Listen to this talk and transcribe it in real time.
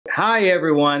Hi,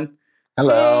 everyone.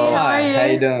 Hello. Hey, Hi. how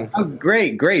you doing? Oh,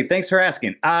 great. Thanks for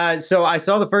asking. So I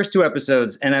saw the first 2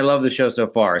 episodes, and I love the show so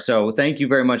far. So thank you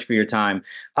very much for your time.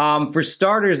 For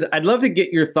starters, I'd love to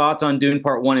get your thoughts on Dune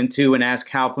Part 1 and 2 and ask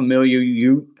how familiar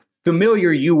you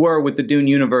were with the Dune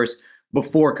universe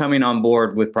before coming on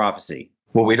board with Prophecy.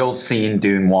 Well, we'd all seen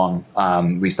Dune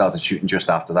 1. We started shooting just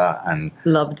after that, and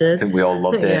Loved it. I think we all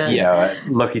loved it. Yeah.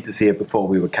 Lucky to see it before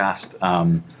we were cast.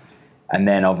 And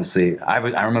then, obviously, I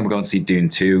remember going to see Dune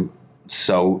 2,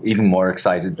 so even more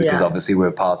excited because obviously we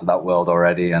were part of that world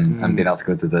already, and being able to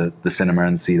go to the cinema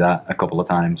and see that a couple of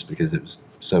times because it was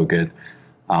so good.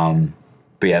 But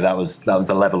yeah, that was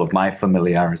the level of my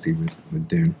familiarity with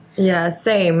Dune. Yeah,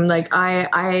 same. Like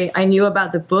I knew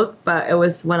about the book, but it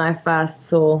was when I first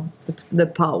saw the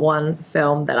Part 1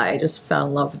 film that I just fell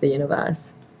in love with the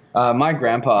universe. My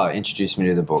grandpa introduced me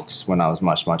to the books when I was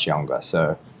much, much younger.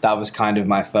 So that was kind of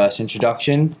my first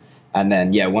introduction. And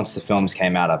then, once the films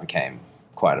came out, I became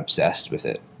quite obsessed with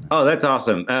it. Oh, that's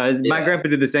awesome. My grandpa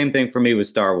did the same thing for me with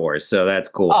Star Wars, so that's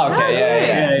cool. Oh,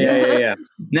 okay, Yeah.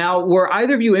 Now, were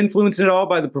either of you influenced at all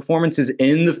by the performances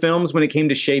in the films when it came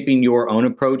to shaping your own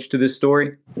approach to this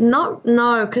story? No,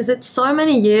 because it's so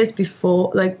many years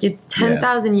before, like it's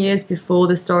 10,000 years before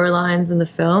the storylines in the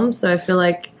film. So I feel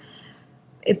like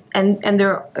and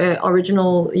they're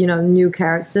original, new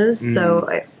characters. So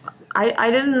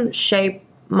I didn't shape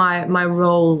my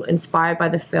role inspired by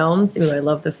the films, even though I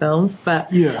love the films.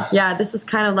 But this was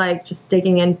kind of like just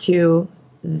digging into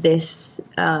this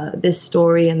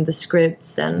story and the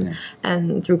scripts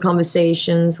and through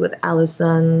conversations with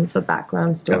Alison for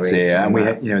background stories. That's it. And we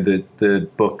have, the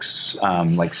books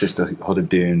like Sisterhood of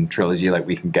Dune trilogy, like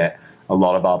we can get a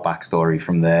lot of our backstory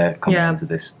from there coming into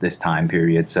this time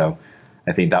period. So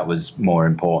I think that was more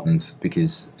important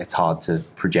because it's hard to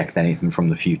project anything from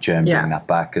the future and bring that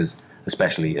back, because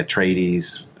especially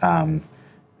Atreides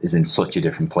is in such a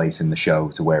different place in the show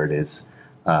to where it is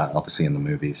obviously in the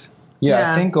movies.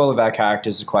 I think all of our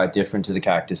characters are quite different to the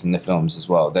characters in the films as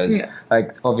well. There's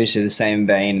like obviously the same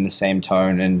vein and the same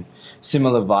tone and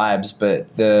similar vibes, but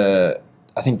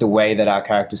I think the way that our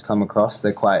characters come across,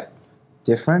 they're quite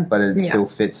different, but it still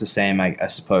fits the same, I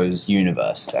suppose,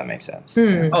 universe, if that makes sense.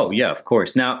 Oh, yeah, of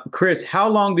course. Now, Chris, how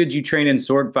long did you train in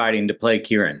sword fighting to play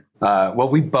Keiran? Well,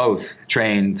 we both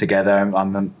trained together.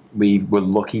 We were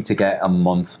lucky to get a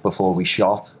month before we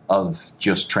shot of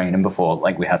just training before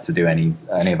we had to do any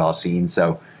of our scenes.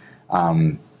 So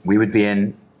we would be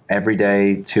in every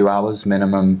day, 2 hours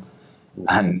minimum,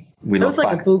 and it was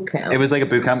like a boot camp. It was like a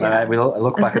boot camp. And we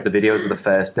look back at the videos of the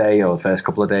first day or the first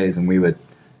couple of days, and we were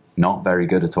not very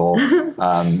good at all.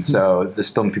 So the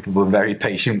stunt people were very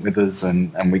patient with us,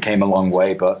 and we came a long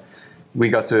way, but we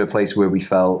got to a place where we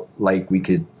felt like we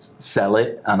could sell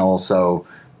it and also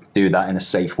do that in a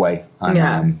safe way.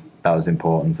 And that was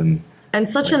important. And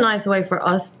such a nice way for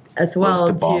us as well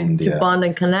to bond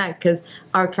and connect, because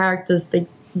our characters,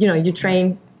 you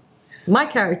train my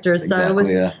characters. So it was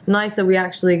nice that we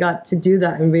actually got to do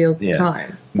that in real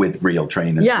time. With real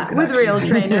trainers. Yeah, with real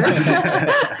trainers.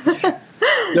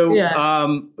 So,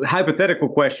 hypothetical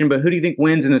question, but who do you think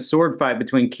wins in a sword fight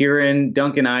between Keiran,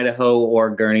 Duncan, Idaho, or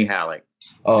Gurney, Halleck?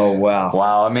 Oh, wow.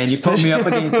 Wow, I mean, you put me up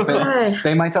against a bit.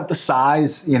 They might have the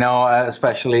size,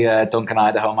 especially Duncan,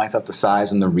 Idaho might have the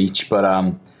size and the reach, but I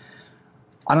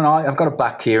don't know, I've got to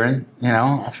back Keiran,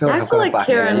 I feel like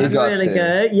Keiran's really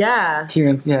good. Yeah.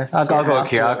 Keiran's, I'll go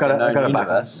Keiran. I've got to back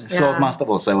him. Swordmaster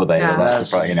will celebrate it,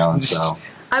 that's right, so.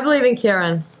 I believe in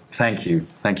Keiran. Thank you,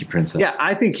 Princess. Yeah,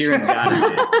 I think Keiran's got it.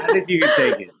 I think you can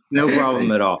take it. No problem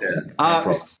at all.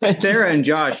 Sarah and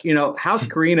Josh, House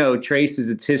Carino traces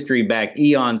its history back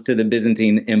eons to the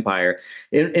Byzantine Empire.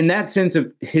 In that sense of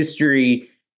history,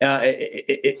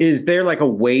 is there like a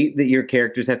weight that your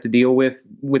characters have to deal with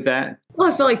that? Well,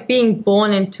 I feel like being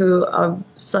born into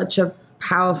such a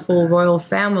powerful royal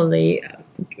family,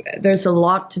 there's a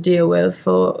lot to deal with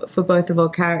for both of our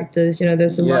characters.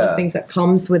 There's a lot of things that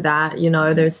comes with that.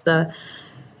 There's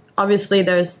obviously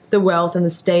there's the wealth and the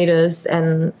status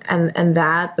and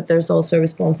that, but there's also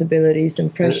responsibilities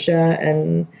and pressure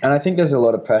and I think there's a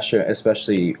lot of pressure,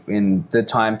 especially in the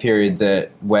time period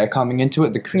that we're coming into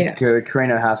it. The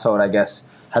Carino household, I guess,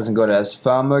 hasn't got as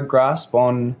firm a grasp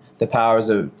on the power as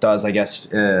it does, I guess,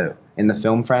 in the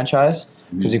film franchise.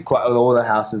 Because all the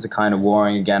houses are kind of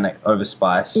warring again over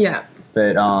spice. Yeah.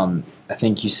 But I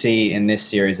think you see in this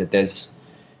series that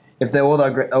if all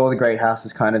the great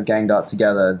houses kind of ganged up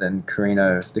together, then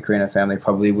the Carino family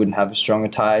probably wouldn't have a stronger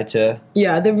tie to.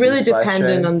 Yeah, they're really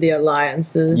dependent on the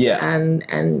alliances. Yeah.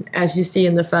 And as you see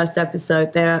in the first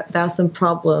episode, there are some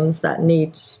problems that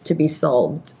need to be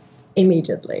solved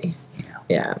immediately.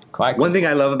 Yeah. Quite One thing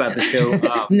I love about the show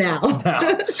now.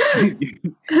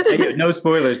 no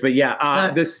spoilers, but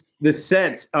yeah, the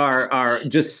sets are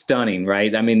just stunning,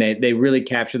 right? I mean, they really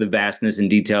capture the vastness and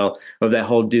detail of that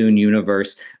whole Dune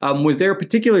universe. Was there a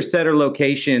particular set or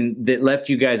location that left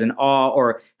you guys in awe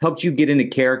or helped you get into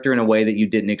character in a way that you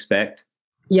didn't expect?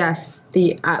 Yes,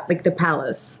 the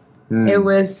palace. It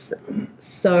was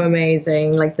so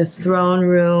amazing. Like the throne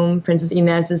room, Princess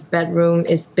Inez's bedroom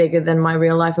is bigger than my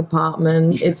real life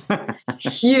apartment. It's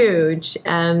huge,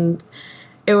 and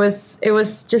it was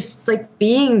just like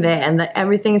being there, and that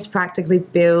everything is practically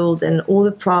built, and all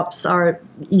the props are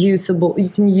usable. You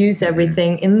can use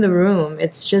everything in the room.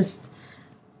 It's just,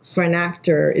 for an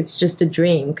actor, it's just a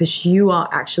dream because you are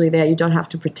actually there. You don't have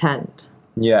to pretend.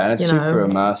 Yeah, and it's super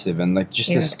immersive, and like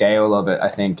just the scale of it, I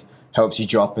think, helps you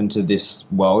drop into this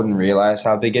world and realize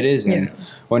how big it is. And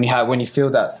when you fill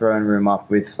that throne room up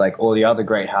with like all the other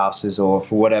great houses, or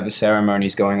for whatever ceremony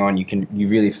is going on, you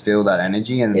really feel that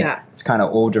energy, and it's kind of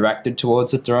all directed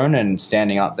towards the throne. And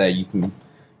standing up there, you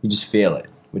just feel it,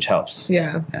 which helps.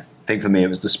 Yeah. I think for me, it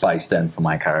was the spice then for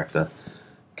my character,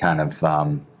 kind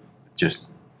of just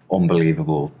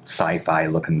unbelievable sci-fi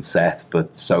looking set,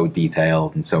 but so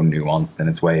detailed and so nuanced in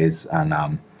its ways,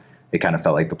 and it kind of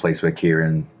felt like the place where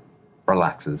Keiran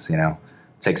relaxes,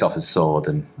 takes off his sword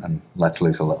and lets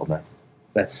loose a little bit.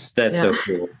 That's so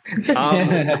cool.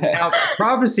 Now,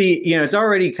 Prophecy, it's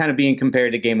already kind of being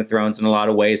compared to Game of Thrones in a lot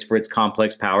of ways for its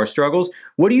complex power struggles.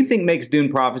 What do you think makes Dune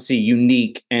Prophecy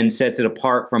unique and sets it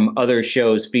apart from other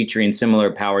shows featuring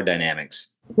similar power dynamics?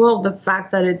 Well, the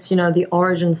fact that it's, the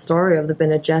origin story of the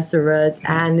Bene Gesserit,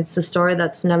 and it's a story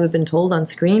that's never been told on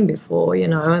screen before,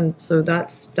 and so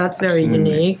that's very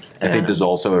unique. I think there's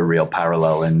also a real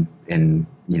parallel in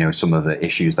some of the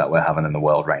issues that we're having in the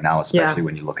world right now, especially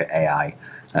when you look at AI,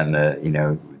 and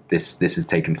this has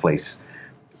taken place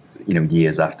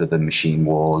years after the machine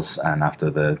wars and after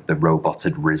the robots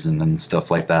had risen and stuff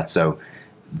like that. So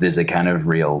there's a kind of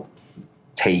real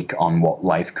take on what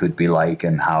life could be like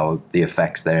and how the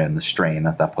effects there and the strain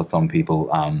that puts on people,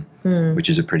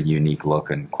 which is a pretty unique look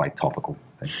and quite topical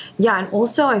thing. Yeah, and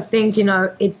also I think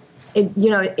it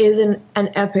is an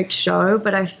epic show,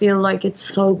 but I feel like it's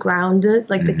so grounded.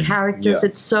 Like the characters,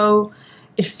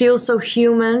 it feels so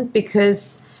human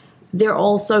because they're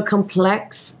all so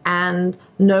complex, and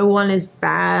no one is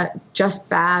bad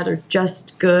or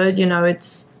just good.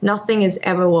 It's nothing is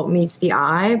ever what meets the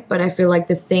eye, but I feel like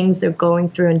the things they're going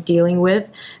through and dealing with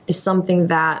is something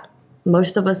that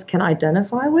most of us can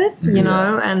identify with,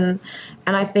 and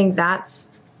I think that's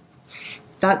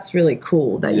really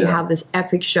cool that you have this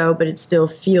epic show, but it still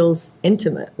feels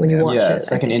intimate when you watch it. Yeah,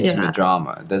 it's like an intimate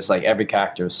drama. There's like every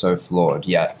character is so flawed,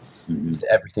 yet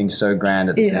everything's so grand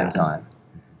at the same time.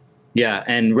 Yeah,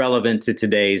 and relevant to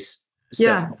today's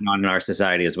stuff going on in our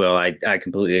society as well. I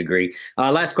completely agree.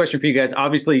 Last question for you guys.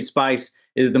 Obviously, spice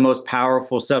is the most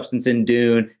powerful substance in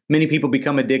Dune. Many people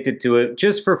become addicted to it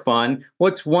just for fun.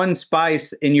 What's one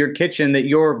spice in your kitchen that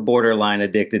you're borderline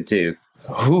addicted to?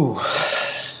 Ooh.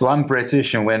 Well, I'm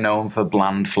British and we're known for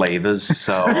bland flavors,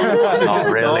 so not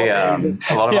really. A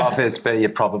lot of our food's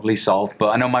probably salt, but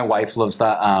I know my wife loves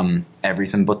that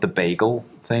everything but the bagel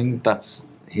thing. That's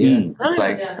here.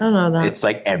 I don't know that. It's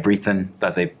like everything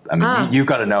that they. I mean, you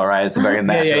got to know, right? It's a very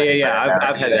American. Yeah.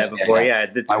 I've had that before. Yeah,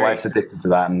 my wife's addicted to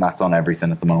that, and that's on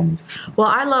everything at the moment. Well,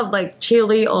 I love like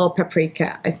chili or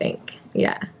paprika, I think.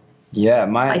 Yeah. Yeah,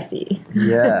 spicy.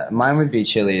 Yeah, mine would be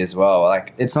chili as well.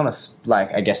 Like it's not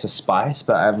I guess a spice,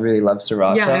 but I really love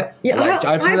sriracha. Yeah.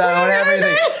 I put that on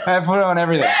everything. I put it on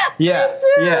everything. Yeah. Me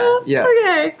too. Yeah.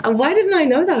 Okay. Why didn't I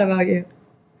know that about you?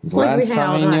 Learn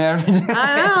something new every day.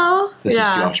 I know. This is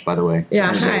Josh, by the way.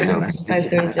 Yeah. Nice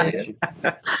to meet you.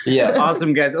 Yeah.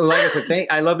 Awesome, guys. Like I said,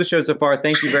 I love the show so far.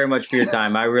 Thank you very much for your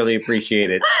time. I really appreciate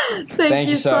it. Thank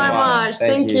you so much.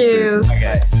 Thank you.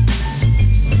 Okay.